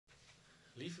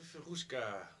Lieve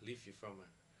Veroeska, liefje van me.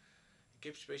 Ik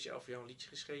heb speciaal voor jou een liedje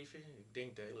geschreven. Ik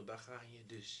denk de hele dag aan je,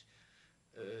 dus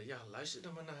ja, luister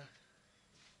er maar naar.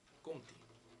 Komt-ie.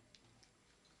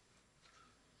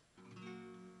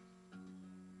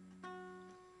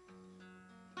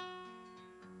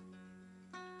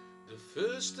 The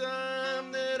first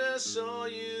time that I saw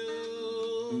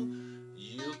you,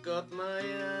 you caught my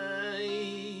eye.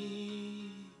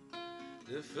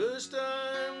 The first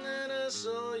time that I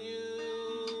saw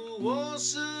you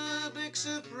was a big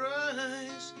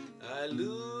surprise. I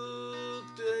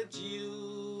looked at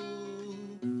you,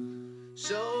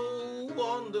 so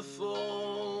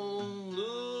wonderful,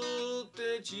 looked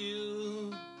at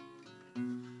you,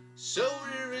 so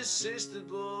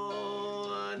irresistible.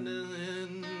 I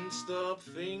didn't stop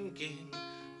thinking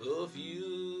of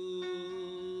you.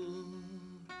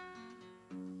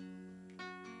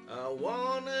 I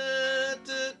wanted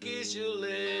to kiss your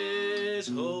lips,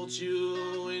 hold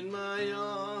you in my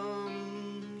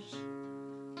arms.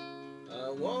 I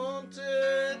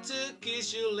wanted to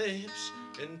kiss your lips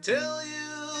and tell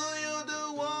you you're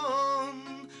the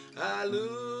one. I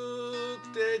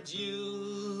looked at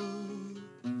you,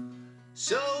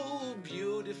 so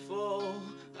beautiful.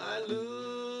 I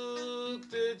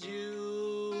looked at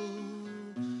you,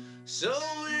 so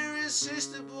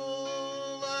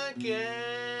irresistible. I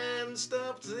can't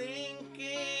stop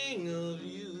thinking of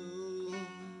you.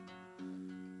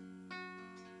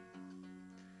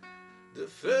 The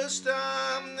first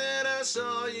time that I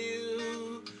saw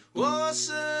you was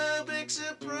a big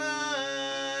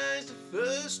surprise. The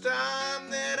first time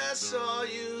that I saw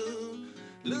you,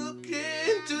 look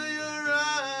into your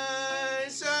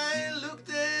eyes, I looked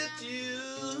at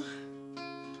you,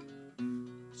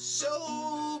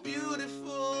 so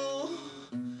beautiful,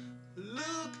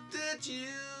 looked at you,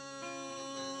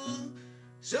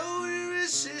 so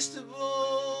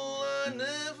irresistible. I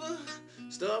never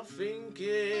stop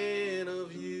thinking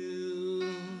of you.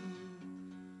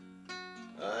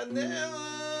 I never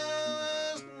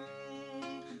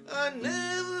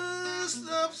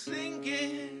stop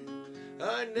thinking.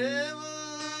 I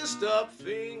never stop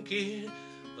thinking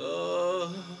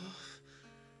of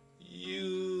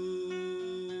you.